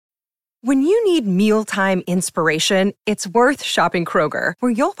When you need mealtime inspiration, it's worth shopping Kroger,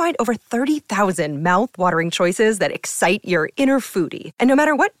 where you'll find over 30,000 mouth-watering choices that excite your inner foodie. And no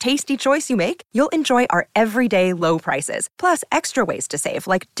matter what tasty choice you make, you'll enjoy our everyday low prices, plus extra ways to save,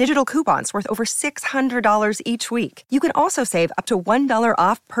 like digital coupons worth over $600 each week. You can also save up to $1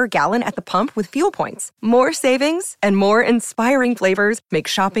 off per gallon at the pump with fuel points. More savings and more inspiring flavors make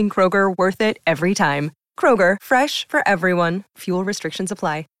shopping Kroger worth it every time. Kroger, fresh for everyone. Fuel restrictions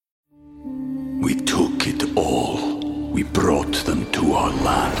apply. We took it all. We brought them to our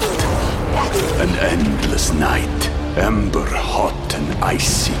land. An endless night, ember hot and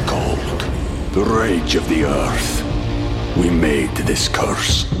icy cold. The rage of the earth. We made this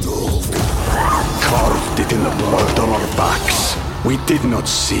curse. Carved it in the blood on our backs. We did not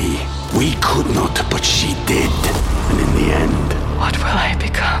see. We could not, but she did. And in the end... What will I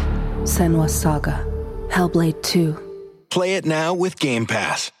become? Senua's Saga. Hellblade 2. Play it now with Game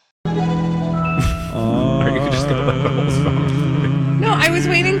Pass. Are you just going to let the whole song? No, I was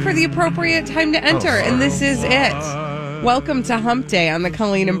waiting for the appropriate time to enter, and this is it. Welcome to Hump Day on the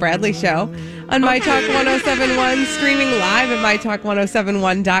Colleen and Bradley Show on My Talk 1071, streaming live at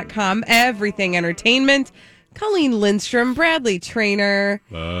MyTalk1071.com. Everything Entertainment. Colleen Lindstrom, Bradley Trainer.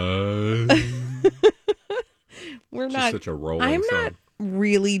 We're not. Such a rolling I'm song. not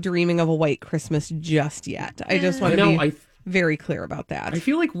really dreaming of a white Christmas just yet. I just want to be very clear about that. I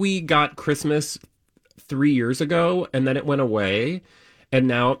feel like we got Christmas 3 years ago, and then it went away, and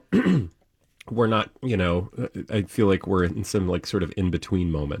now we're not, I feel like we're in some sort of in-between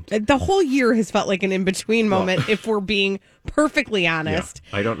moment. The whole year has felt like an in-between moment, if we're being perfectly honest.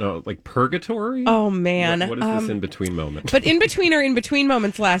 Yeah. I don't know, like purgatory? Oh, man. What is this in-between moment? But in-between our in-between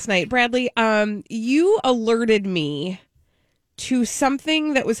moments last night, Bradley, you alerted me to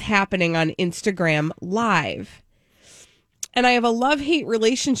something that was happening on Instagram Live. And I have a love-hate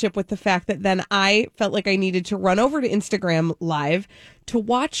relationship with the fact that then I felt like I needed to run over to Instagram Live to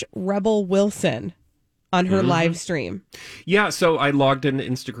watch Rebel Wilson on her live stream. Yeah, so I logged into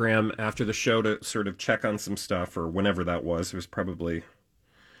Instagram after the show to sort of check on some stuff, or whenever that was. It was probably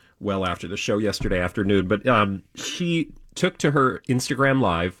well after the show yesterday afternoon. But she took to her Instagram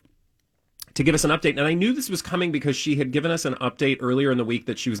Live to give us an update. And I knew this was coming because she had given us an update earlier in the week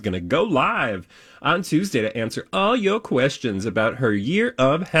that she was going to go live on Tuesday to answer all your questions about her year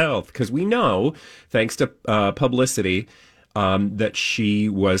of health. Because we know, thanks to publicity, that she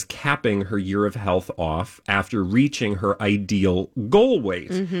was capping her year of health off after reaching her ideal goal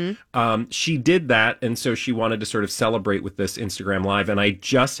weight. She did that, and so she wanted to sort of celebrate with this Instagram Live. And I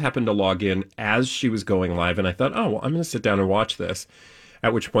just happened to log in as she was going live, and I thought, oh, well, I'm going to sit down and watch this.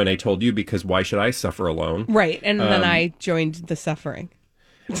 At which point I told you, because why should I suffer alone? Right, and then I joined the suffering.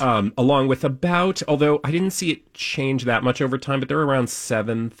 Along with although I didn't see it change that much over time, but there were around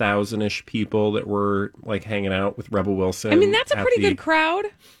 7,000-ish people that were hanging out with Rebel Wilson. I mean, that's a pretty good crowd.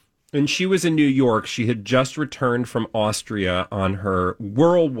 And she was in New York. She had just returned from Austria on her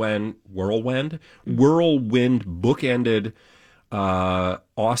whirlwind bookended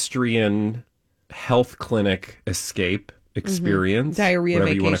Austrian health clinic escape experience, diarrhea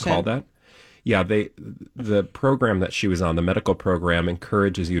whatever vacation. You want to call that. Yeah, the program that she was on, the medical program,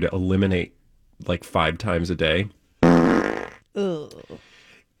 encourages you to eliminate 5 times a day. Ugh.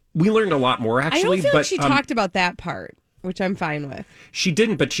 We learned a lot more, actually. I don't feel like she talked about that part, which I'm fine with. She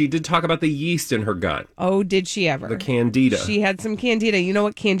didn't, but she did talk about the yeast in her gut. Oh, did she ever? The candida. She had some candida. You know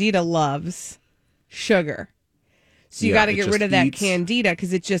what candida loves? Sugar. So you got to get rid of that candida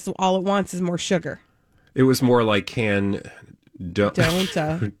because it just, all it wants is more sugar. It was more like doo-doo.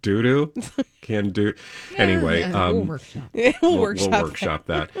 Anyway, we'll workshop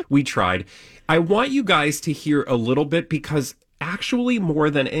that. We tried. I want you guys to hear a little bit because actually more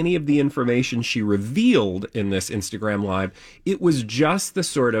than any of the information she revealed in this Instagram Live, it was just the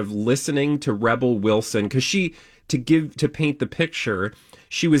sort of listening to Rebel Wilson, because to paint the picture,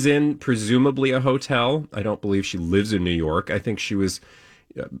 she was in presumably a hotel. I don't believe she lives in New York. I think she was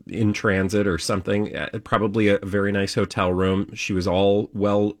in transit or something, probably a very nice hotel room. She was all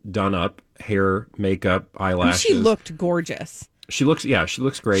well done up, hair, makeup, eyelashes. She looked gorgeous. She looks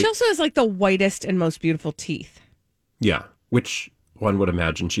great. She also has the whitest and most beautiful teeth. Yeah, which one would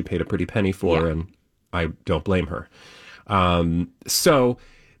imagine she paid a pretty penny for, and I don't blame her. So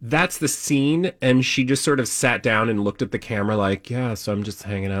that's the scene, and she just sort of sat down and looked at the camera so I'm just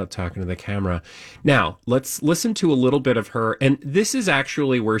hanging out talking to the camera. Now, let's listen to a little bit of her, and this is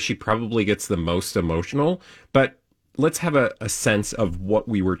actually where she probably gets the most emotional, but let's have a sense of what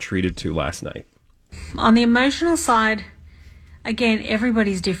we were treated to last night. On the emotional side, again,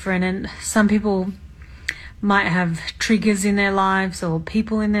 everybody's different, and some people might have triggers in their lives or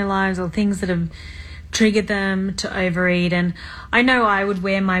people in their lives or things that have triggered them to overeat. And I know I would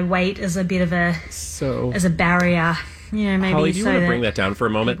wear my weight as a bit of a barrier, maybe. Holly, do you want to bring that down for a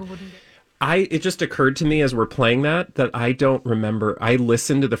moment? It just occurred to me as we're playing that I don't remember. I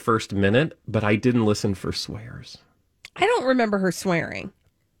listened to the first minute, but I didn't listen for swears. I don't remember her swearing.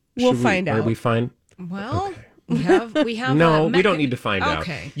 We'll find out. Are we fine? Well, okay. we have no, we don't need to find out.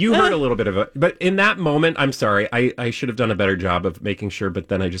 Okay. You heard a little bit of it, but in that moment, I'm sorry, I should have done a better job of making sure, but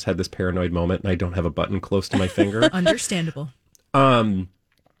then I just had this paranoid moment and I don't have a button close to my finger. Understandable.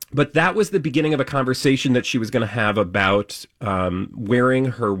 But that was the beginning of a conversation that she was going to have about wearing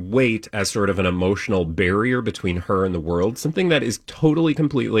her weight as sort of an emotional barrier between her and the world, something that is totally,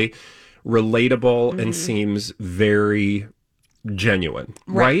 completely relatable and seems very genuine,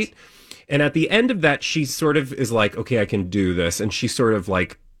 right? And at the end of that, she sort of is like, okay, I can do this. And she sort of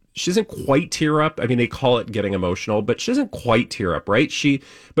like, she doesn't quite tear up. I mean, they call it getting emotional, but she doesn't quite tear up, right?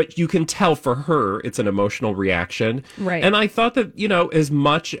 But you can tell for her, it's an emotional reaction. Right. And I thought that, as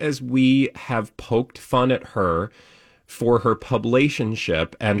much as we have poked fun at her for her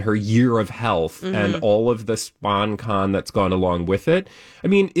publicationship and her year of health and all of the SponCon that's gone along with it, I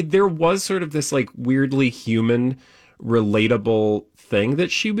mean, there was sort of this like weirdly human, relatable thing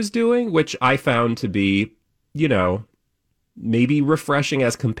that she was doing, which I found to be, maybe refreshing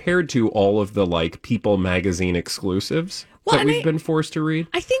as compared to all of the like People magazine exclusives that we've been forced to read.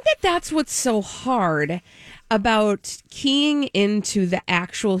 I think that's what's so hard about keying into the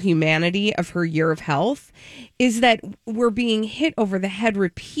actual humanity of her year of health is that we're being hit over the head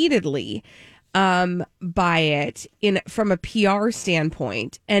repeatedly by it from a PR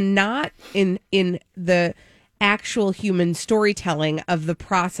standpoint and not in the actual human storytelling of the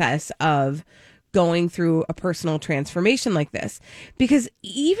process of going through a personal transformation like this. Because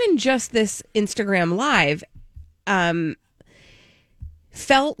even just this Instagram Live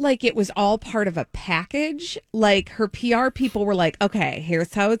felt like it was all part of a package. Like her PR people were like, okay,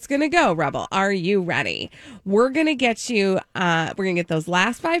 here's how it's going to go, Rebel. Are you ready? We're going to get you, we're going to get those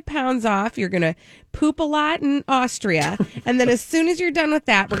last 5 pounds off. You're going to poop a lot in Austria. And then as soon as you're done with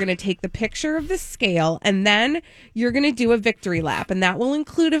that, we're going to take the picture of the scale and then you're going to do a victory lap. And that will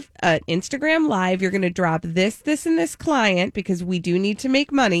include an Instagram Live. You're going to drop this, and this client because we do need to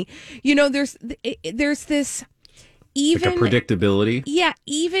make money. There's this... Even like a predictability. Yeah,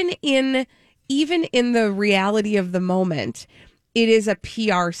 even in the reality of the moment, it is a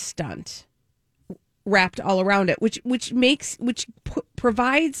PR stunt wrapped all around it, which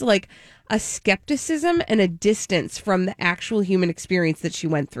provides like a skepticism and a distance from the actual human experience that she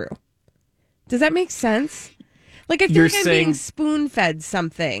went through. Does that make sense? Like I feel like I'm being spoon-fed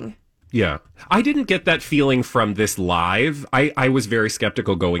something. Yeah. I didn't get that feeling from this live. I was very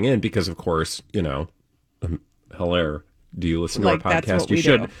skeptical going in because, of course, Hilaire, do you listen to our podcast? You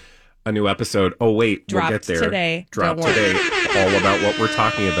should. Do. A new episode. Oh, wait. Dropped we'll get there. Today. Drop today. All about what we're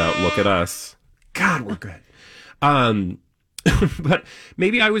talking about. Look at us. God, we're good. But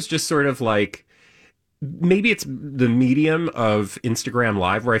maybe I was just sort of like, maybe it's the medium of Instagram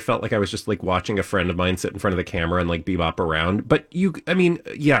Live where I felt like I was just like watching a friend of mine sit in front of the camera and like bebop around. But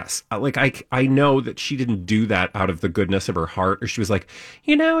yes, like I know that she didn't do that out of the goodness of her heart, or she was like,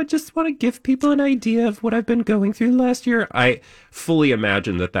 I just want to give people an idea of what I've been going through last year. I fully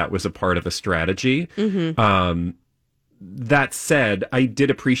imagine that was a part of a strategy. Mm-hmm. That said, I did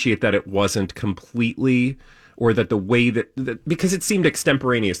appreciate that it wasn't completely, or that the way that because it seemed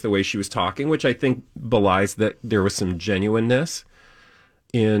extemporaneous the way she was talking, which I think belies that there was some genuineness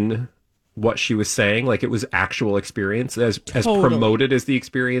in what she was saying. Like it was actual experience as promoted as the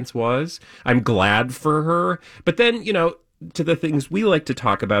experience was. I'm glad for her. But then, to the things we like to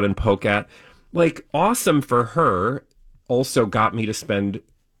talk about and poke at, like awesome for her also got me to spend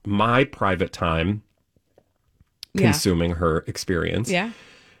my private time consuming her experience. Yeah.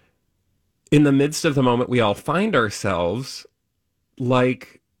 In the midst of the moment we all find ourselves,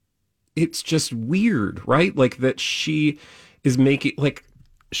 like, it's just weird, right? Like that she is making, like,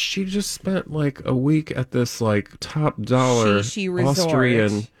 she just spent like a week at this like top dollar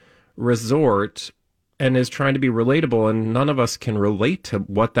Austrian resort and is trying to be relatable, and none of us can relate to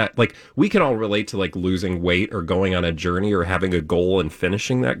what that, like, we can all relate to like losing weight or going on a journey or having a goal and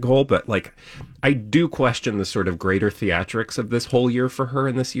finishing that goal, but like I do question the sort of greater theatrics of this whole year for her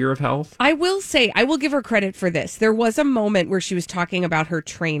in this year of health. I will say, I will give her credit for this. There was a moment where she was talking about her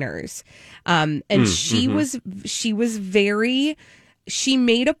trainers, and she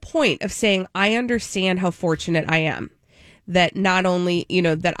made a point of saying, I understand how fortunate I am. That not only,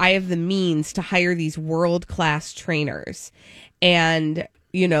 that I have the means to hire these world-class trainers and,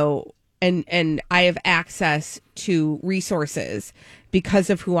 and I have access to resources because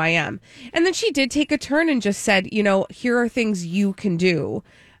of who I am. And then she did take a turn and just said, here are things you can do.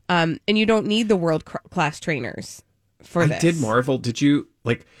 And you don't need the world class trainers for this. I did marvel. Did you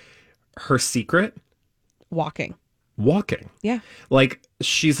like her secret? Walking. Yeah. Like,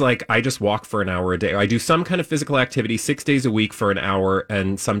 she's like, I just walk for an hour a day. I do some kind of physical activity 6 days a week for an hour,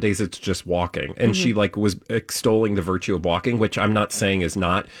 and some days it's just walking. And she like was extolling the virtue of walking, which I'm not saying is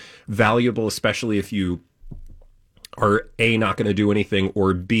not valuable, especially if you are A, not going to do anything,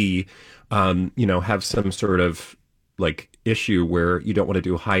 or B, have some sort of like issue where you don't want to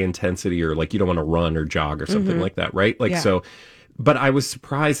do high intensity, or like you don't want to run or jog or something like that. Right. Like, so, but I was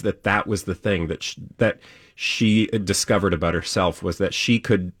surprised that was the thing that she discovered about herself, was that she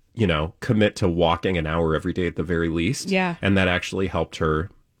could, commit to walking an hour every day at the very least. Yeah. And that actually helped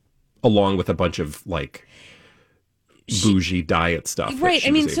her, along with a bunch of like bougie diet stuff. Right.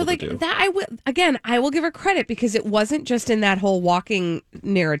 I mean, so like that, I will give her credit, because it wasn't just in that whole walking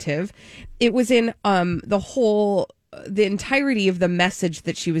narrative. It was in the entirety of the message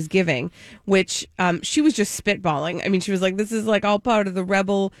that she was giving, which she was just spitballing. I mean, she was like, this is like all part of the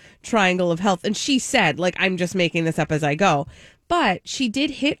rebel triangle of health. And she said, like, I'm just making this up as I go. But she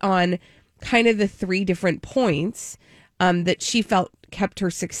did hit on kind of the 3 different points that she felt kept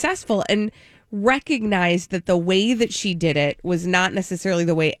her successful, and recognized that the way that she did it was not necessarily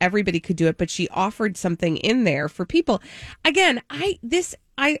the way everybody could do it, but she offered something in there for people. Again, I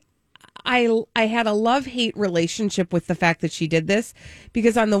had a love-hate relationship with the fact that she did this,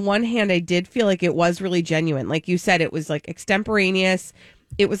 because on the one hand, I did feel like it was really genuine. Like you said, it was like extemporaneous.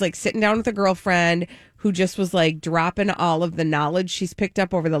 It was like sitting down with a girlfriend who just was like dropping all of the knowledge she's picked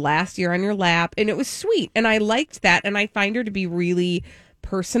up over the last year on your lap. And it was sweet. And I liked that. And I find her to be really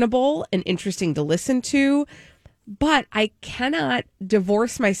personable and interesting to listen to. But I cannot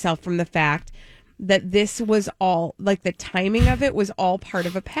divorce myself from the fact that this was all, like, the timing of it was all part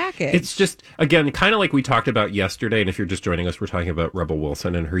of a package. It's just, again, kind of like we talked about yesterday, and if you're just joining us, we're talking about Rebel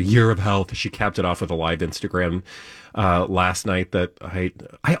Wilson and her year of health. She capped it off with a live Instagram last night that I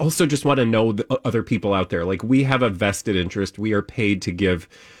also just want to know the other people out there. Like, we have a vested interest. We are paid to give.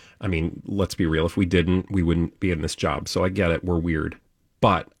 I mean, let's be real. If we didn't, we wouldn't be in this job. So I get it. We're weird.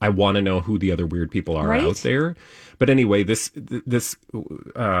 But I want to know who the other weird people are out there. But anyway, this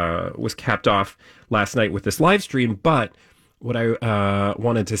was capped off last night with this live stream. But what I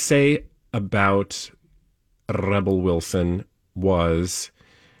wanted to say about Rebel Wilson was,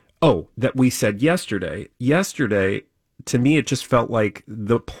 that we said yesterday. Yesterday, to me, it just felt like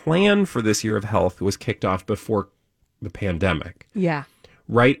the plan for this year of health was kicked off before the pandemic. Yeah.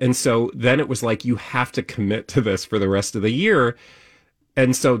 Right? And so then it was like, you have to commit to this for the rest of the year.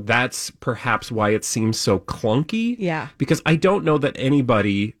 And so that's perhaps why it seems so clunky. Yeah. Because I don't know that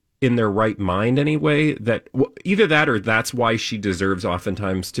anybody in their right mind anyway, that either that or that's why she deserves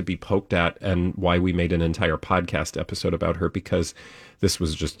oftentimes to be poked at, and why we made an entire podcast episode about her, because this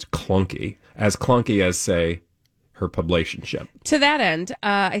was just clunky as, say, her publicationship. To that end,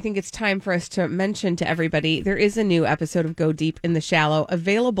 I think it's time for us to mention to everybody, there is a new episode of Go Deep in the Shallow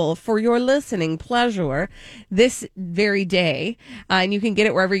available for your listening pleasure this very day. And you can get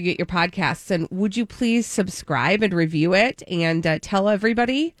it wherever you get your podcasts. And would you please subscribe and review it, and tell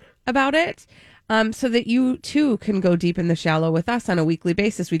everybody about it, so that you too can go deep in the shallow with us on a weekly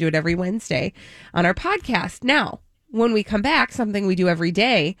basis. We do it every Wednesday on our podcast. Now, when we come back, something we do every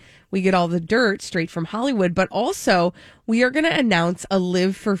day, we get all the dirt straight from Hollywood, but also we are going to announce a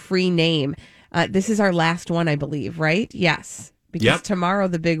Live for Free name. This is our last one, I believe, right? Yes. Because tomorrow,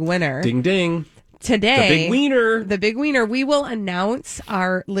 the big winner. Ding, ding. Today, the big wiener, we will announce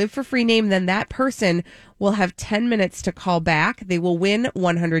our Live for Free name. Then that person will have 10 minutes to call back. They will win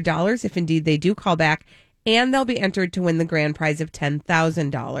 $100 if indeed they do call back. And they'll be entered to win the grand prize of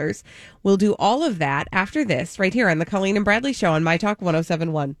 $10,000. We'll do all of that after this, right here on the Colleen and Bradley Show on My Talk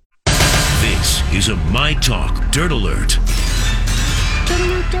 107.1. This is a My Talk Dirt Alert.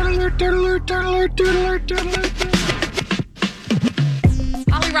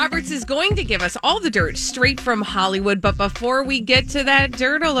 Holly Roberts is going to give us all the dirt straight from Hollywood. But before we get to that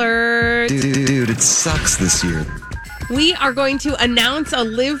dirt alert... Dude, it sucks this year. We are going to announce a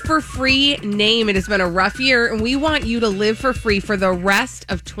Live for Free name. It has been a rough year, and we want you to live for free for the rest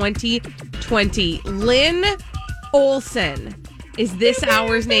of 2020. Lynn Olson is this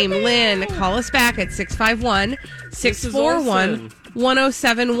hour's name. Lynn, call us back at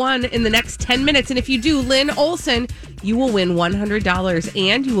 651-641-1071 in the next 10 minutes. And if you do, Lynn Olson, you will win $100,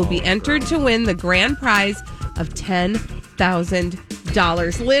 and you will be entered to win the grand prize of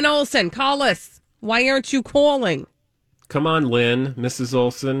 $10,000. Lynn Olson, call us. Why aren't you calling? Come on, Lynn, Mrs.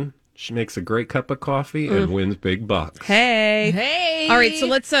 Olson. She makes a great cup of coffee and wins big bucks. Hey. All right, so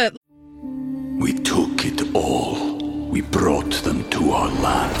let's We took it all. We brought them to our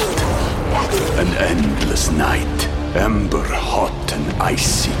land. An endless night, ember hot and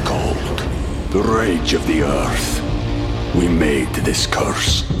icy cold. The rage of the earth. We made this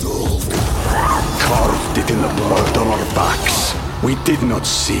curse. Carved it in the blood on our backs. We did not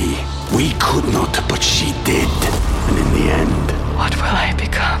see. We could not, but she did. And in the end, What will I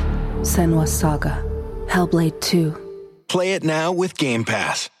become? Senwa Saga. Hellblade 2. Play it now with Game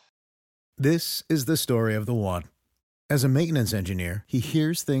Pass. This is the story of the one. As a maintenance engineer, he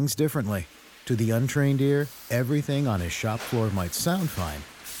hears things differently. To the untrained ear, everything on his shop floor might sound fine,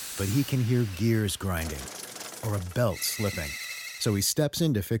 but he can hear gears grinding or a belt slipping. So he steps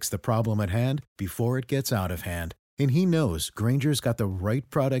in to fix the problem at hand before it gets out of hand. And he knows Granger's got the right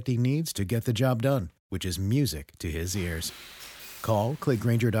product he needs to get the job done, which is music to his ears. Call, click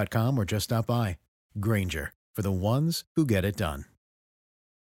Grainger.com, or just stop by. Grainger, for the ones who get it done.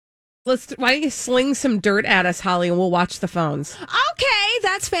 why don't you sling some dirt at us, Holly, and we'll watch the phones. Okay,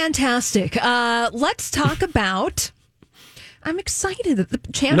 that's fantastic. Let's talk about. I'm excited at the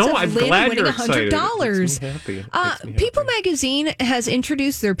chance of I'm Lynn glad winning you're excited. $100. It makes me happy. It makes me People happy. Magazine has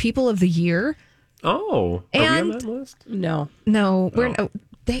introduced their People of the Year. Oh, are we on that list? No.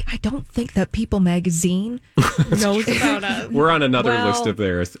 I don't think that People Magazine knows about us. We're on another list of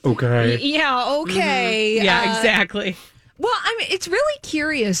theirs. Okay. Yeah, okay. Mm-hmm. Yeah, exactly. Well, I mean, it's really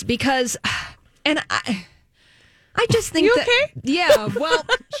curious because, and I just think You that, okay? yeah, well,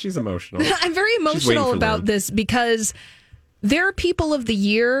 She's emotional. I'm very waiting emotional for about Lynn. this because their People of the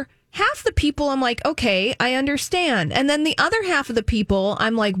Year, half the people I'm like, okay, I understand. And then the other half of the people,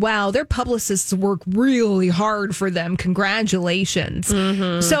 I'm like, wow, their publicists work really hard for them. Congratulations.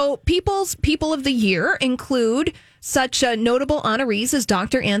 So People of the Year include such notable honorees as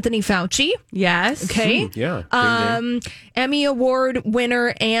Dr. Anthony Fauci. Yes. Okay. Yeah. Emmy Award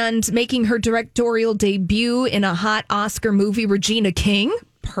winner and making her directorial debut in a hot Oscar movie, Regina King.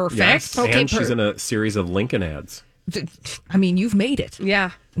 Perfect. Yes. And she's in a series of Lincoln ads. I mean, you've made it.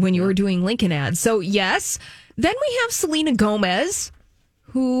 Yeah. When you were doing Lincoln ads. So, yes. Then we have Selena Gomez,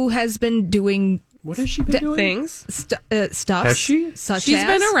 who has been doing What has she been doing? Things. stuff. Has she? She's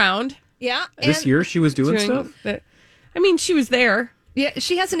been around. Yeah. This year she was doing stuff? I mean, she was there. Yeah,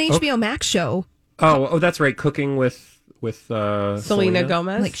 she has an HBO Max show. Oh, that's right. Cooking with Selena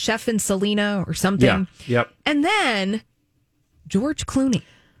Gomez. Like Chef and Selena or something. Yeah. Yep. And then George Clooney.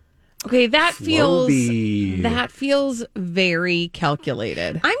 Okay, that Slowby. feels very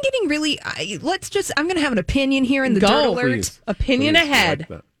calculated. I'm getting really. I'm going to have an opinion here in the Dirt Alert. Please. Opinion Please, ahead.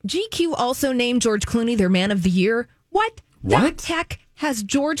 I like GQ also named George Clooney their Man of the Year. What What? the heck has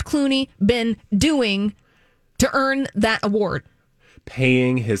George Clooney been doing to earn that award?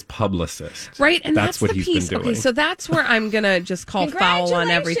 Paying his publicist. Right, and that's that's what the he's piece. been doing. Okay, so that's where I'm gonna just call foul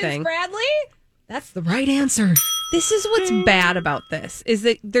on everything. Bradley. That's the right answer. This is what's bad about this is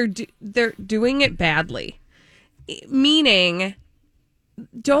that they're doing it badly, meaning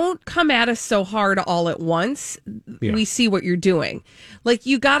don't come at us so hard all at once. Yeah. We see what you're doing. Like,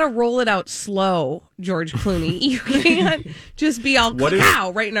 you got to roll it out slow, George Clooney. You can't just be all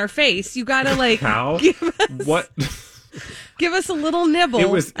cow right in our face. You got to Cow? give us a little nibble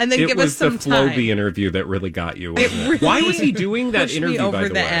and then give us some It was the Flowbee time. interview that really got you. It Wasn't it? really Why was he doing that pushed me interview, over by the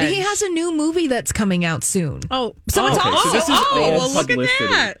the way? edge. He has a new movie that's coming out soon. Oh, So it's all- So this is all well, look at publicity.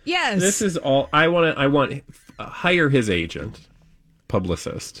 that. Yes. This is all. I want hire his agent,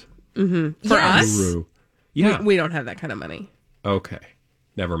 publicist. For Yes. us. Guru. Yeah. We don't have that kind of money. Okay.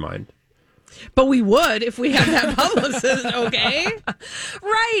 Never mind. But we would if we had that publicist, okay?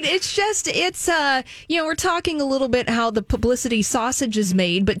 Right. We're talking a little bit how the publicity sausage is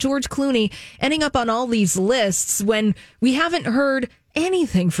made, but George Clooney ending up on all these lists when we haven't heard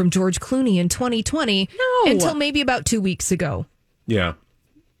anything from George Clooney in 2020 until maybe about 2 weeks ago. Yeah.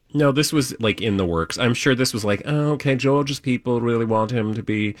 No, this was like in the works. I'm sure this was like, oh, okay, George's people really want him to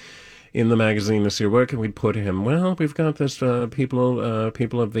be in the magazine this year. Where can we put him? Well, we've got this people of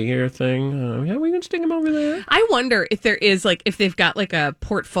the year thing. Yeah, we can stick him over there. I wonder if there is if they've got a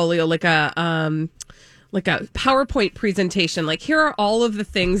portfolio, like a PowerPoint presentation. Like, here are all of the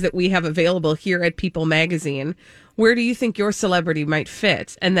things that we have available here at People Magazine. Where do you think your celebrity might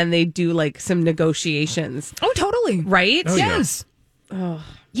fit? And then they do some negotiations. Oh, totally. Right? Oh, yeah. Yes. Oh.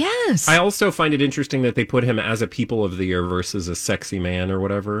 Yes. I also find it interesting that they put him as a people of the year versus a sexy man or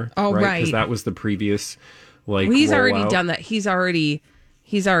whatever. Oh, right. Because that was the previous he's already rollout. done that. He's already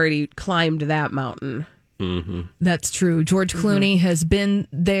climbed that mountain. Mm-hmm. That's true. George Clooney has been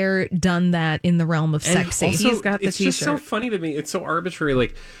there, done that in the realm of sexy. Also, He's got the it's t-shirt. just so funny to me. It's so arbitrary.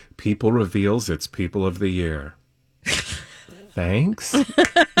 Like, People reveals it's People of the Year. Thanks.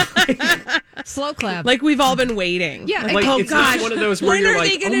 Slow clap. Like we've all been waiting. Yeah. Like, oh it's gosh, not one of those where when you're are like,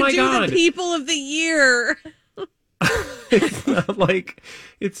 they going oh to my do God. the People of the Year? It's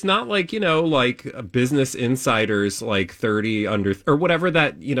not like, like Business Insider's like 30 under or whatever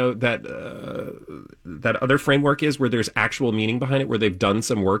that, that other framework is where there's actual meaning behind it, where they've done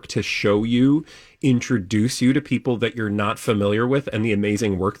some work to show you, introduce you to people that you're not familiar with and the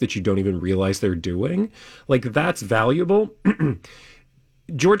amazing work that you don't even realize they're doing. Like, that's valuable.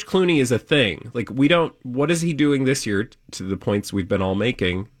 George Clooney is a thing. Like, what is he doing this year, to the points we've been all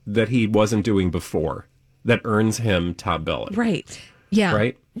making, that he wasn't doing before, that earns him top billing? Right. Yeah.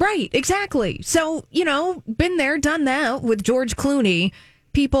 Right? Right, exactly. So, been there, done that with George Clooney.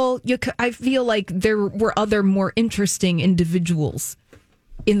 People, I feel like there were other more interesting individuals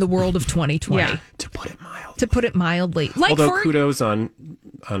in the world of 2020. Yeah. To put it mildly. Like, although kudos on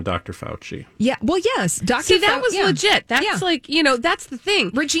Dr. Fauci. Yeah, well, yes. Dr. See, that was legit. That's like, that's the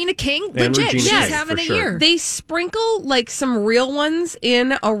thing. Regina King, And legit. Regina She's King, having for a sure. year. They sprinkle like some real ones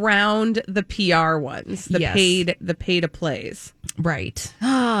in around the PR ones, the pay to plays. Right.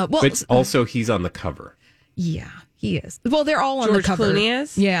 Well, But also, he's on the cover. yeah, he is. Well, they're all on George the cover. Clooney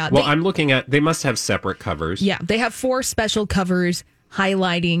is? Yeah. Well, I'm looking at, they must have separate covers. Yeah, they have 4 special covers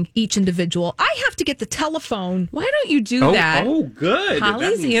highlighting each individual. I have to get the telephone. Why don't you do that? Oh, good. That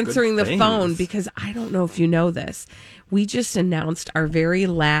Holly's means answering good the things. phone because I don't know if you know this. We just announced our very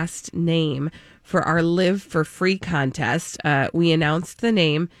last name for our Live for Free contest. We announced the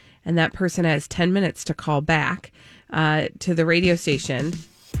name, and that person has 10 minutes to call back to the radio station.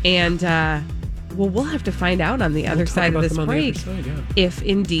 And, we'll have to find out on the other side of this break if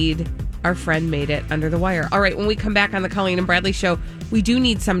indeed our friend made it under the wire. All right, when we come back on the Colleen and Bradley Show, we do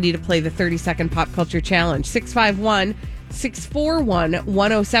need somebody to play the 30-second pop culture challenge.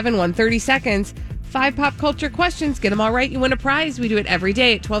 651-641-1071. 30 seconds, 5 pop culture questions. Get them all right, you win a prize. We do it every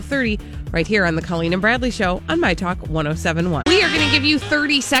day at 12:30 right here on the Colleen and Bradley Show on My Talk 1071. We are going to give you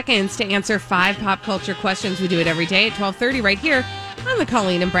 30 seconds to answer 5 pop culture questions. We do it every day at 12:30 right here on the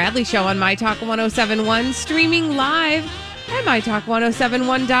Colleen and Bradley Show on My Talk 1071, streaming live at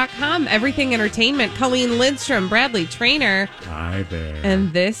MyTalk1071.com. Everything Entertainment. Colleen Lindstrom, Bradley Trainer. Hi there.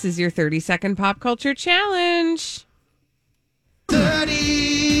 And this is your 30-second pop culture challenge.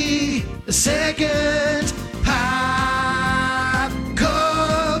 30-second pop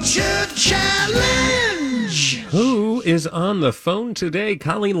culture challenge. Who is on the phone today?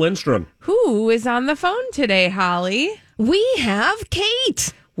 Colleen Lindstrom. Who is on the phone today, Holly? We have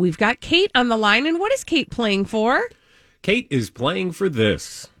Kate. We've got Kate on the line. And what is Kate playing for? Kate is playing for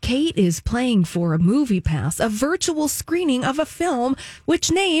this. Kate is playing for a movie pass, a virtual screening of a film,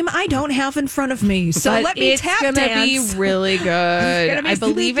 which name I don't have in front of me. So But let me tap it's dance. gonna be really good. I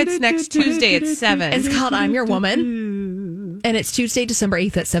believe it's next Tuesday at 7. It's called I'm Your Woman. And it's Tuesday, December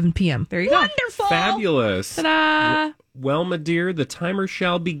 8th at 7 p.m. There you go. Wonderful. Fabulous. Ta-da! Well, my dear, the timer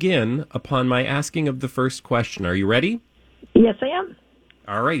shall begin upon my asking of the first question. Are you ready? Yes, I am.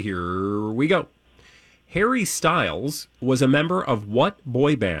 All right, here we go. Harry Styles was a member of what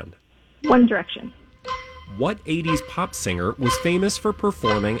boy band? One Direction. What 80s pop singer was famous for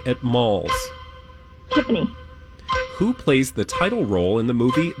performing at malls? Tiffany. Who plays the title role in the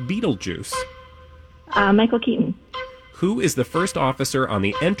movie Beetlejuice? Michael Keaton. Who is the first officer on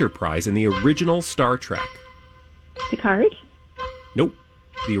the Enterprise in the original Star Trek? Picard. Nope,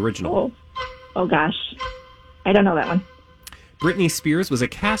 the original. Oh gosh. I don't know that one. Britney Spears was a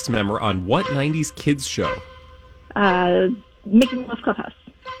cast member on what 90s kids show? Mickey Mouse Clubhouse.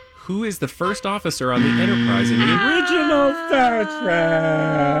 Who is the first officer on the Enterprise in the original Star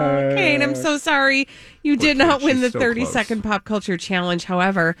Trek? Kate, I'm so sorry. You did not win the so 30-second pop culture challenge.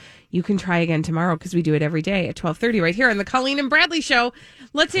 However, you can try again tomorrow because we do it every day at 12:30 right here on the Colleen and Bradley Show.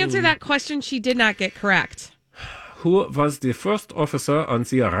 Let's answer that question she did not get correct. Who was the first officer on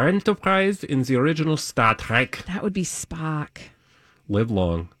the Enterprise in the original Star Trek? That would be Spock. Live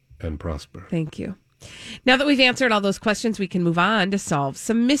long and prosper. Thank you. Now that we've answered all those questions, we can move on to solve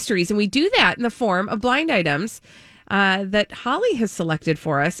some mysteries. And we do that in the form of blind items that Holly has selected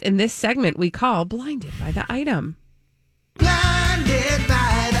for us in this segment we call Blinded by the Item. Blinded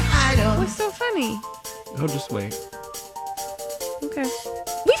by the item. What's so funny? Oh, just wait. Okay.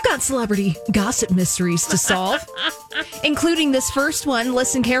 We've got celebrity gossip mysteries to solve, including this first one.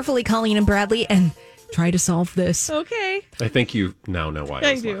 Listen carefully, Colleen and Bradley, and try to solve this. Okay. I think you now know why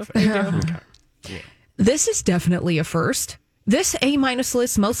I was do. laughing. I do. Okay. Yeah. This is definitely a first. This A-minus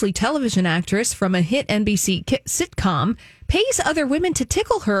list, mostly television actress from a hit NBC sitcom, pays other women to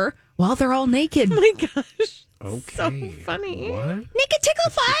tickle her while they're all naked. Oh my gosh. Okay. So funny. What? Naked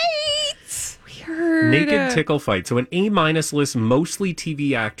tickle fights! Weird. Naked tickle fight. So an A-minus list, mostly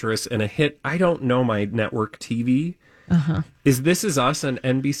TV actress, and a hit, I don't know my network TV. Uh-huh. Is This Is Us an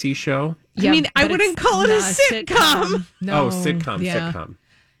NBC show? I mean, I wouldn't call it a sitcom. No. Sitcom.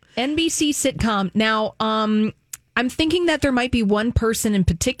 NBC sitcom. Now, I'm thinking that there might be one person in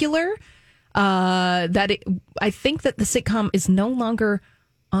particular I think that the sitcom is no longer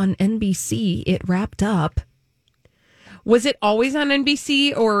on NBC. It wrapped up. Was it always on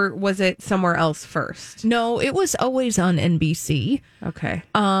NBC or was it somewhere else first? No, it was always on NBC. Okay.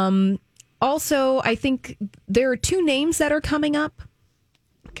 Also, I think there are two names that are coming up.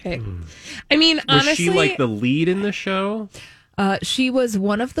 Okay. I mean, honestly... Was she like the lead in the show? She was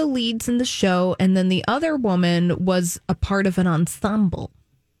one of the leads in the show, and then the other woman was a part of an ensemble.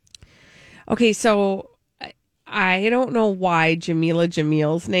 Okay, so I don't know why Jamila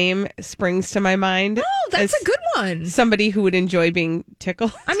Jamil's name springs to my mind. Oh, that's a good one. Somebody who would enjoy being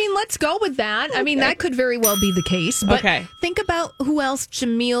tickled. I mean, let's go with that. Okay. I mean, that could very well be the case. But think about who else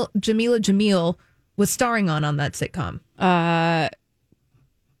Jamila Jamil was starring on that sitcom.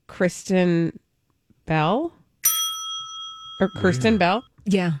 Kristen Bell? Or Kirsten Bell?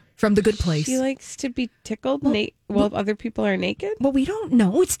 Yeah, from The Good Place. She likes to be tickled while other people are naked? Well, we don't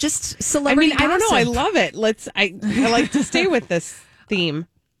know. It's just celebrity I don't know. I gossip. love it. I like to stay with this theme.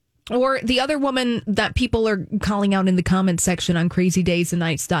 Or the other woman that people are calling out in the comments section on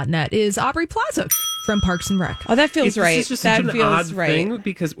crazydaysandnights.net is Aubrey Plaza from Parks and Rec. Oh, that feels right. It's just that such an feels odd right. thing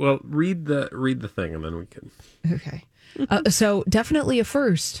because, well, read the thing and then we can. Okay. So definitely a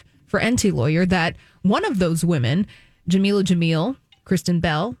first for NT Lawyer that one of those women, Jamila Jamil, Kristen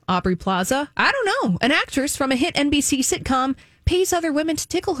Bell, Aubrey Plaza, I don't know, an actress from a hit NBC sitcom pays other women to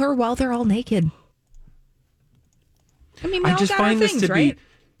tickle her while they're all naked. I mean, I just find this to be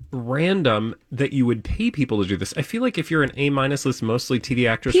random that you would pay people to do this. I feel like if you're an A-minus list, mostly TV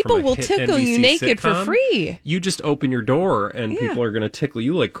actress, people from a will hit tickle NBC you naked sitcom, for free. You just open your door and people are going to tickle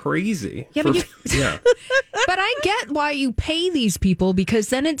you like crazy. Yeah, but but I get why you pay these people because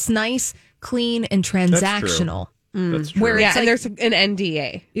then it's nice, clean, and transactional. That's true. Where it's and there's an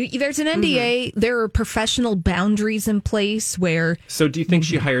NDA. There's an NDA. There are professional boundaries in place where. So do you think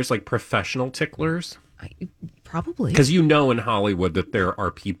she hires like professional ticklers? Probably. Because you know in Hollywood that there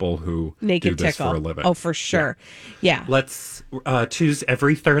are people who Naked do this tickle for a living. Oh, for sure. Yeah. Let's choose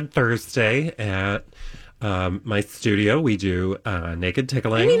every third Thursday at my studio. We do naked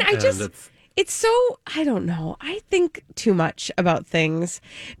tickling. I mean, it's so, I don't know. I think too much about things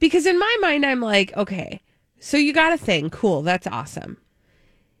because in my mind, I'm like, okay, so you got a thing. Cool. That's awesome.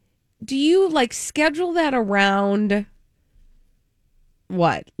 Do you like schedule that around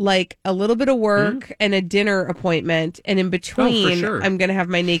what? Like a little bit of work and a dinner appointment, and in between, sure. I'm going to have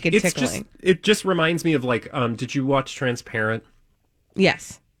my naked tickling. It just reminds me of like, did you watch Transparent?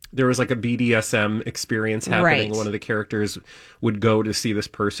 Yes. There was like a BDSM experience happening. Right. One of the characters would go to see this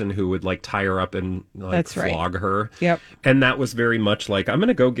person who would like tie her up and like flog her. Yep. And that was very much like, I'm going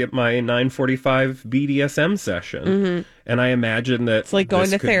to go get my 9:45 BDSM session. Mm-hmm. And I imagine that it's like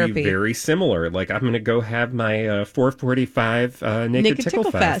going to therapy. Be very similar. Like I'm going to go have my 4:45 naked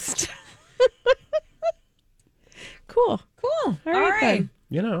tickle fest. Cool. All right. Then.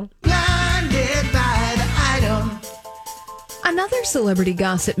 You know. Blinded by the item. Another celebrity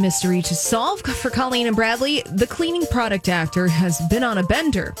gossip mystery to solve for Colleen and Bradley. The cleaning product actor has been on a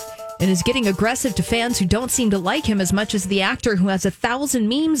bender and is getting aggressive to fans who don't seem to like him as much as the actor who has 1,000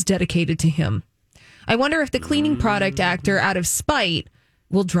 memes dedicated to him. I wonder if the cleaning product actor, out of spite,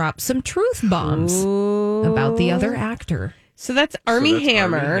 will drop some truth bombs about the other actor. So that's Armie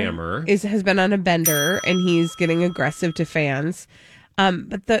Hammer. Has been on a bender and he's getting aggressive to fans.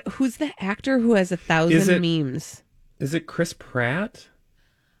 But who's the actor who has 1,000 memes? Is it Chris Pratt?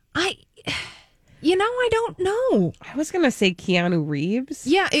 I don't know. I was going to say Keanu Reeves.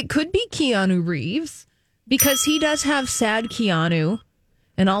 Yeah, it could be Keanu Reeves because he does have sad Keanu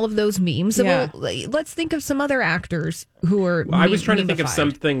and all of those memes. Yeah. Well, let's think of some other actors who are I was trying to think of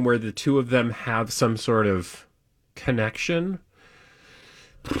something where the two of them have some sort of connection.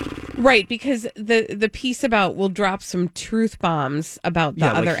 Right, because the piece about will drop some truth bombs about the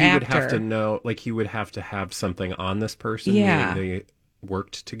other actor. He would have to know, like he would have to have something on this person. Yeah. They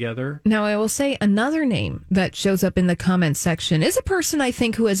worked together. Now, I will say another name that shows up in the comments section is a person I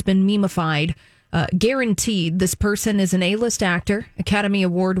think who has been memeified. Guaranteed, this person is an A-list actor, Academy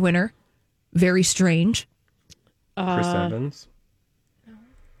Award winner. Very strange. Chris Evans?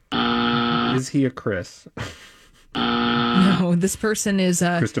 Is he a Chris? No, this person is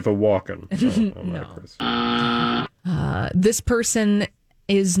Christopher Walken. This person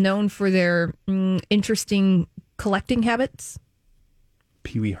is known for their interesting collecting habits.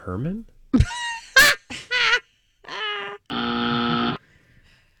 Pee Wee Herman?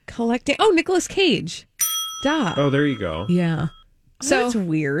 Collecting. Oh, Nicolas Cage. Duh. Oh, there you go. Yeah. So that's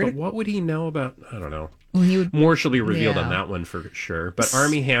weird. But what would he know about? I don't know. Well, more shall be revealed on that one for sure. But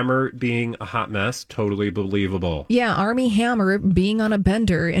Armie Hammer being a hot mess, totally believable. Yeah, Armie Hammer being on a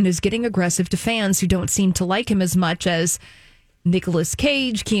bender and is getting aggressive to fans who don't seem to like him as much as Nicolas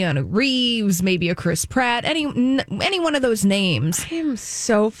Cage, Keanu Reeves, maybe a Chris Pratt, any one of those names. I am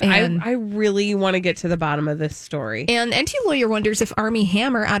so... I really want to get to the bottom of this story. And NT Lawyer wonders if Armie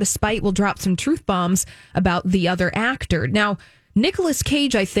Hammer, out of spite, will drop some truth bombs about the other actor. Now, Nicolas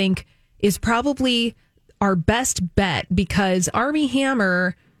Cage, I think, is probably our best bet because Armie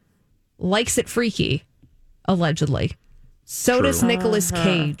Hammer likes it freaky, allegedly. So True. does Nicolas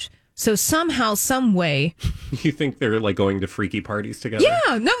Cage. So somehow, some way... You think they're like going to freaky parties together?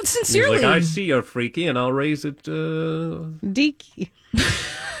 Yeah, no, sincerely. He's like, I see you're freaky and I'll raise it... Deaky.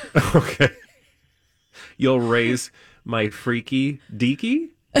 Okay. You'll raise my freaky deaky?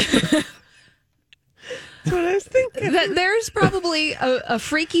 That's what I was thinking. There's probably a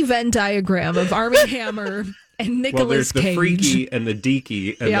freaky Venn diagram of Armie Hammer and Nicolas Cage. Well, there's the freaky and the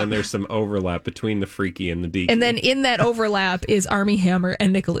deaky, and then there's some overlap between the freaky and the deaky. And then in that overlap is Armie Hammer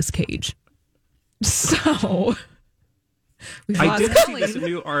and Nicolas Cage. So... I did see this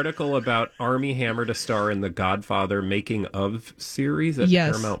new article about Armie Hammer to star in the Godfather making of series at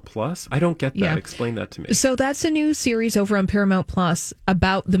Paramount Plus. I don't get that. Yeah. Explain that to me. So that's a new series over on Paramount Plus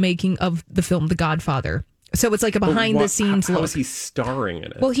about the making of the film The Godfather. So it's like a behind-the-scenes look. How is he starring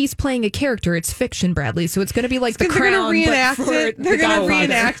in it? Well, he's playing a character. It's fiction, Bradley. So it's going to be like The Crown, reenact but for it. They're going to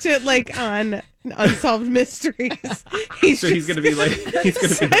reenact it like on Unsolved Mysteries. He's going to be like he's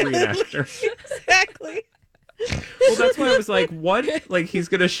going to be the reenactor. Exactly. Well, that's why I was like, what? Like he's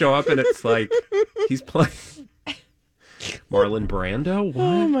going to show up and it's like he's playing Marlon Brando? What?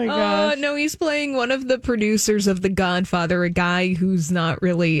 Oh my gosh. No, he's playing one of the producers of The Godfather, a guy who's not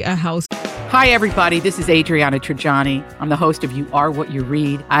really a house. Hi, everybody. This is Adriana Trajani. I'm the host of You Are What You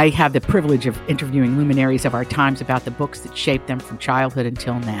Read. I have the privilege of interviewing luminaries of our times about the books that shaped them from childhood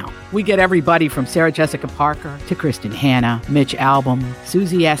until now. We get everybody from Sarah Jessica Parker to Kristen Hanna, Mitch Albom,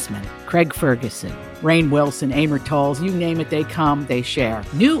 Susie Essman, Craig Ferguson, Rainn Wilson, Amor Tolls, you name it, they come, they share.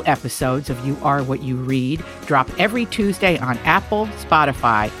 New episodes of You Are What You Read drop every Tuesday on Apple,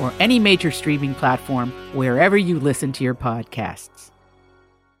 Spotify, or any major streaming platform wherever you listen to your podcasts.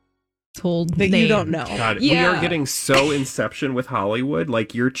 Told that name. You don't know. God, we are getting so Inception with Hollywood.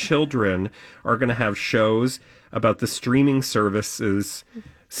 Like your children are going to have shows about the streaming services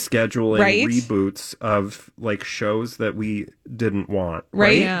scheduling reboots of like shows that we didn't want.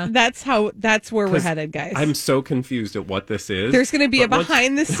 Right? Yeah. That's where we're headed, guys. I'm so confused at what this is. There's going to be a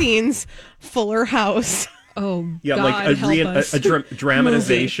behind the scenes Fuller House. Oh, yeah, God, like a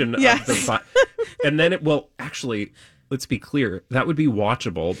dramatization of yes. the and then it will actually, let's be clear, that would be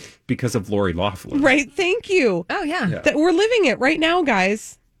watchable because of Lori Loughlin. Right, thank you. Oh, yeah. That we're living it right now,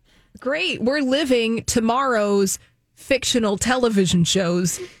 guys. Great. We're living tomorrow's fictional television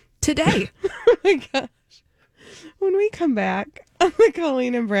shows today. Oh my gosh. When we come back on the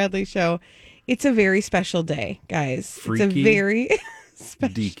Colleen and Bradley show, it's a very special day, guys. Freaky, it's a very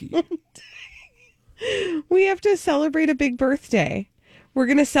special day. We have to celebrate a big birthday. We're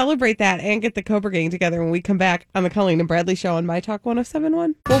going to celebrate that and get the Cobra Gang together when we come back on the Colleen and Bradley show on My Talk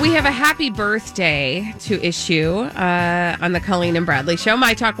 1071. Well, we have a happy birthday to issue on the Colleen and Bradley show,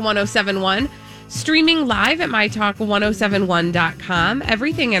 My Talk 1071. Streaming live at mytalk1071.com.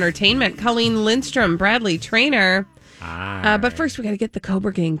 Everything Entertainment. Colleen Lindstrom, Bradley Trainer. But first, we got to get the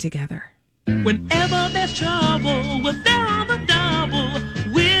Cobra Gang together. Whenever there's trouble, we're there on the double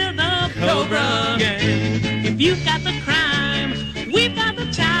with the Cobra Gang. If you got the crime, we've got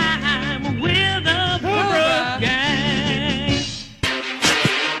the time with the Cobra Gang.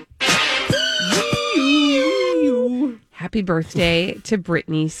 Happy birthday to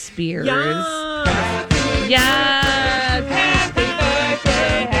Britney Spears. Yes.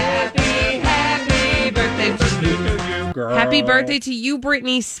 Happy birthday to you. Girl. Happy birthday to you,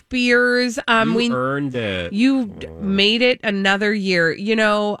 Britney Spears. You earned it. You made it another year. You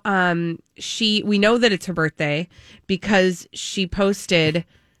know, we know that it's her birthday because she posted.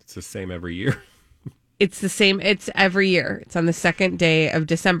 It's the same every year. It's the same. It's every year. It's on the second day of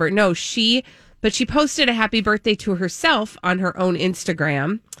December. No, but she posted a happy birthday to herself on her own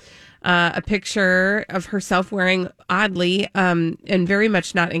Instagram. a picture of herself wearing, oddly, and very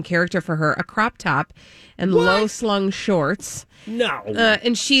much not in character for her, a crop top and low-slung shorts. No.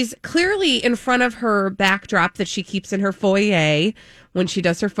 And she's clearly in front of her backdrop that she keeps in her foyer when she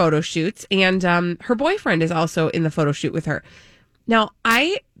does her photo shoots. And her boyfriend is also in the photo shoot with her. Now,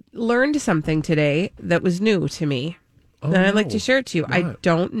 I learned something today that was new to me. And I'd like to share it to you. What? I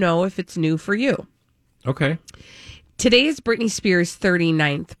don't know if it's new for you. Okay. Today is Britney Spears'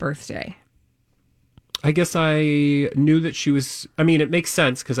 39th birthday. I guess I knew that she was... I mean, it makes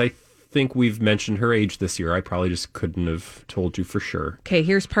sense because I think we've mentioned her age this year. I probably just couldn't have told you for sure. Okay,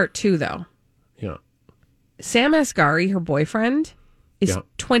 here's part 2, though. Yeah. Sam Asghari, her boyfriend, is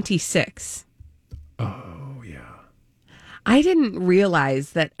 26. Oh, yeah. I didn't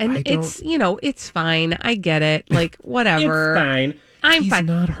realize that. And it's, it's fine. I get it. Like, whatever. It's fine. I'm He's fine.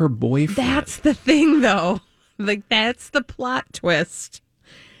 not her boyfriend. That's the thing, though. Like, that's the plot twist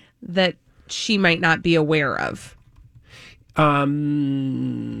that she might not be aware of. Yeah.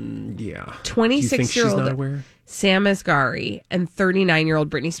 26-year-old Sam Asghari and 39-year-old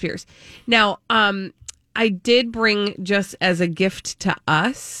Britney Spears. Now, I did bring, just as a gift to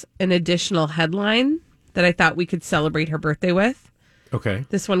us, an additional headline that I thought we could celebrate her birthday with. Okay.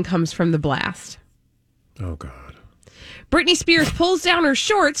 This one comes from The Blast. Oh, God. Britney Spears pulls down her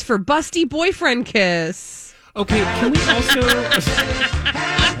shorts for busty boyfriend kiss. Okay, can we also...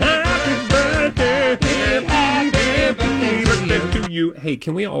 to you. Hey,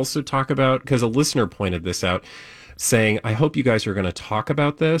 can we also talk about, because a listener pointed this out, saying, I hope you guys are going to talk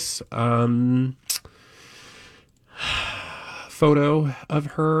about this photo of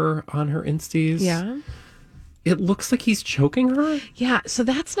her on her Insties. Yeah. It looks like he's choking her. Yeah, so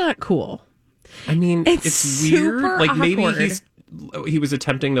that's not cool. I mean, it's weird. Super Like, maybe awkward. he was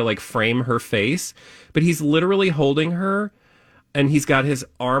attempting to, like, frame her face, but he's literally holding her, and he's got his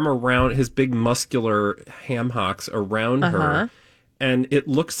arm around his big muscular ham hocks around her, and it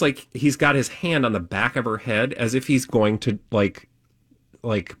looks like he's got his hand on the back of her head as if he's going to like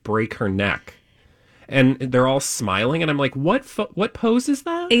break her neck. And they're all smiling, and I'm like, what pose is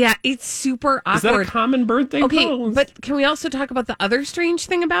that? Yeah, it's super awkward. Is that a common birthday pose? But can we also talk about the other strange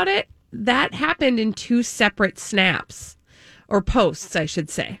thing about it? That happened in 2 separate snaps, or posts, I should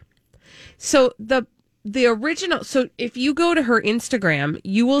say. So the original, so if you go to her Instagram,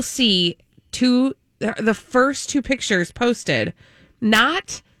 you will see the first 2 pictures posted,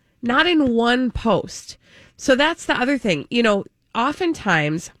 not in one post. So that's the other thing.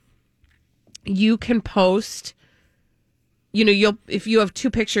 Oftentimes you can post, if you have 2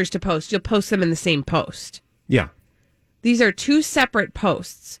 pictures to post, you'll post them in the same post. Yeah. These are 2 separate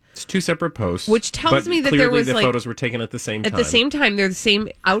posts. It's 2 separate posts. Which tells me that there was the photos were taken at the same time. At the same time. They're the same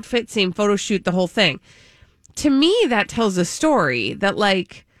outfit, same photo shoot, the whole thing. To me, that tells a story that,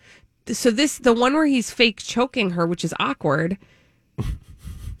 like, so the one where he's fake choking her, which is awkward,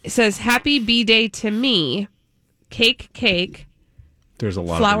 it says, "Happy B-Day to me, cake. There's a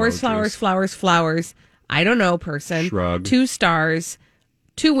lot flowers, of emojis. flowers. I don't know, person. Shrug. 2 stars,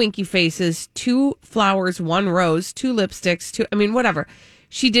 2 winky faces, 2 flowers, 1 rose, 2 lipsticks, 2, whatever.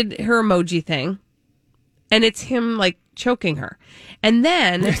 She did her emoji thing, and it's him, like, choking her. And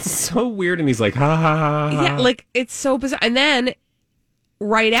then... It's so weird, and he's like, ha, ha, ha, ha. Yeah, like, it's so bizarre. And then,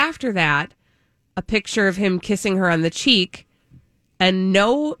 right after that, a picture of him kissing her on the cheek, and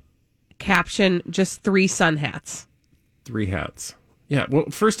no caption, just 3 sun hats. 3 hats. Yeah, well,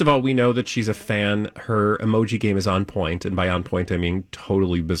 first of all, we know that she's a fan. Her emoji game is on point, and by on point, I mean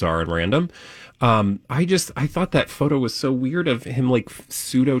totally bizarre and random. I thought that photo was so weird of him, like,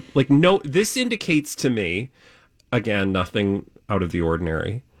 pseudo, like, no, this indicates to me, again, nothing out of the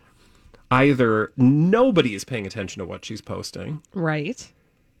ordinary. Either nobody is paying attention to what she's posting. Right.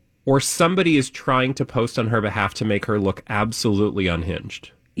 Or somebody is trying to post on her behalf to make her look absolutely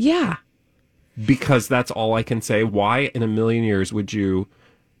unhinged. Yeah. Because that's all I can say. Why in a million years would you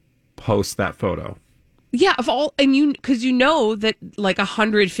post that photo? Yeah, because you know that like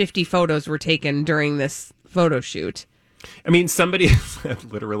 150 photos were taken during this photo shoot. I mean, somebody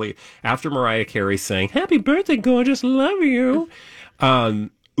said literally after Mariah Carey saying, "Happy birthday, gorgeous, love you."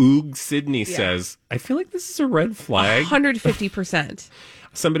 Oog Sydney says, "I feel like this is a red flag." 150%.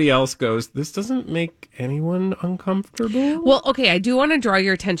 Somebody else goes, "This doesn't make anyone uncomfortable." Well, okay, I do want to draw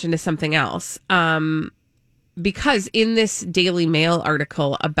your attention to something else. Because in this Daily Mail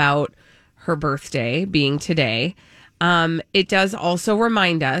article about her birthday being today, it does also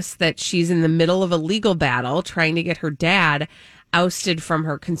remind us that she's in the middle of a legal battle trying to get her dad ousted from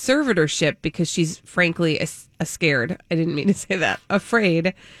her conservatorship because she's frankly scared. I didn't mean to say that.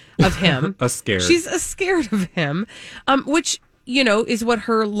 Afraid of him. Scared. She's scared of him, which... is what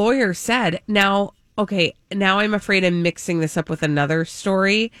her lawyer said. Now, okay, now I'm afraid I'm mixing this up with another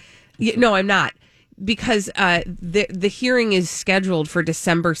story. No, I'm not. Because the hearing is scheduled for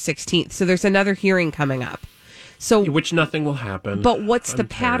December 16th. So there's another hearing coming up. So which nothing will happen. But what's the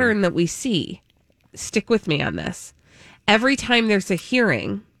pattern that we see? Stick with me on this. Every time there's a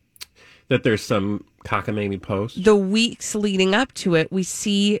hearing, that there's some cockamamie post. The weeks leading up to it, we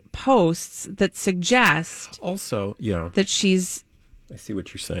see posts that suggest also, that she's I see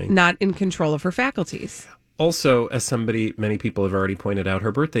what you're saying. Not in control of her faculties. Also, as many people have already pointed out,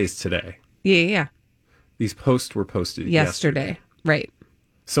 her birthday's today. Yeah. These posts were posted yesterday. Right.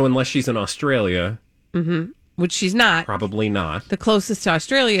 So unless she's in Australia, which she's not, probably not. The closest to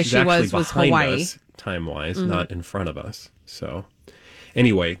Australia she was Hawaii, time-wise, not in front of us. So,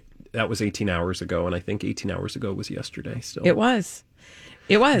 anyway, that was 18 hours ago, and I think 18 hours ago was yesterday. Still, it was.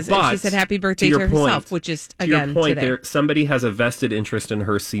 But, and she said happy birthday to herself, which is again to your point. Today. Somebody has a vested interest in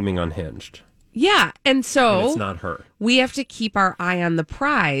her seeming unhinged. Yeah, and so it's not her. We have to keep our eye on the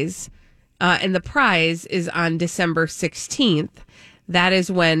prize. And the prize is on December 16th. That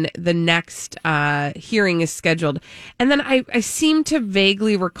is when the next hearing is scheduled. And then I seem to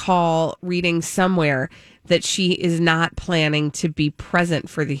vaguely recall reading somewhere that she is not planning to be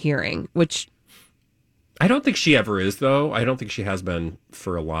present for the hearing, which... I don't think she ever is, though. I don't think she has been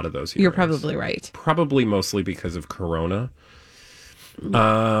for a lot of those hearings. You're probably right. Probably mostly because of Corona.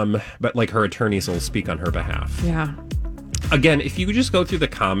 But like her attorneys will speak on her behalf. Yeah. Again, if you just go through the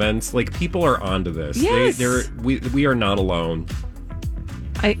comments, like people are onto this. Yes. We are not alone.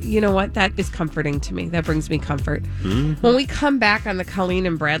 You know what? That is comforting to me. That brings me comfort. Mm-hmm. When we come back on the Colleen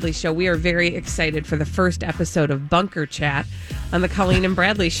and Bradley Show, we are very excited for the first episode of Bunker Chat on the Colleen and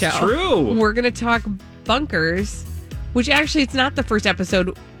Bradley Show. True. We're going to talk bunkers, which actually it's not the first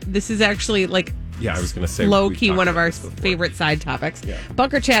episode. This is actually like I was going to say low key one of our favorite side topics. Yeah.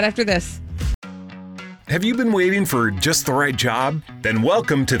 Bunker Chat after this. Have you been waiting for just the right job? Then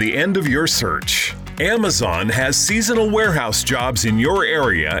welcome to the end of your search. Amazon has seasonal warehouse jobs in your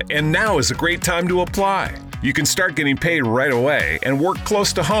area, and now is a great time to apply. You can start getting paid right away and work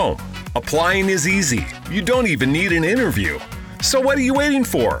close to home. Applying is easy. You don't even need an interview. So what are you waiting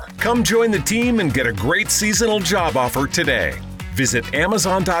for? Come join the team and get a great seasonal job offer today. Visit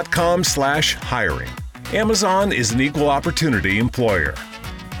Amazon.com/hiring. Amazon is an equal opportunity employer.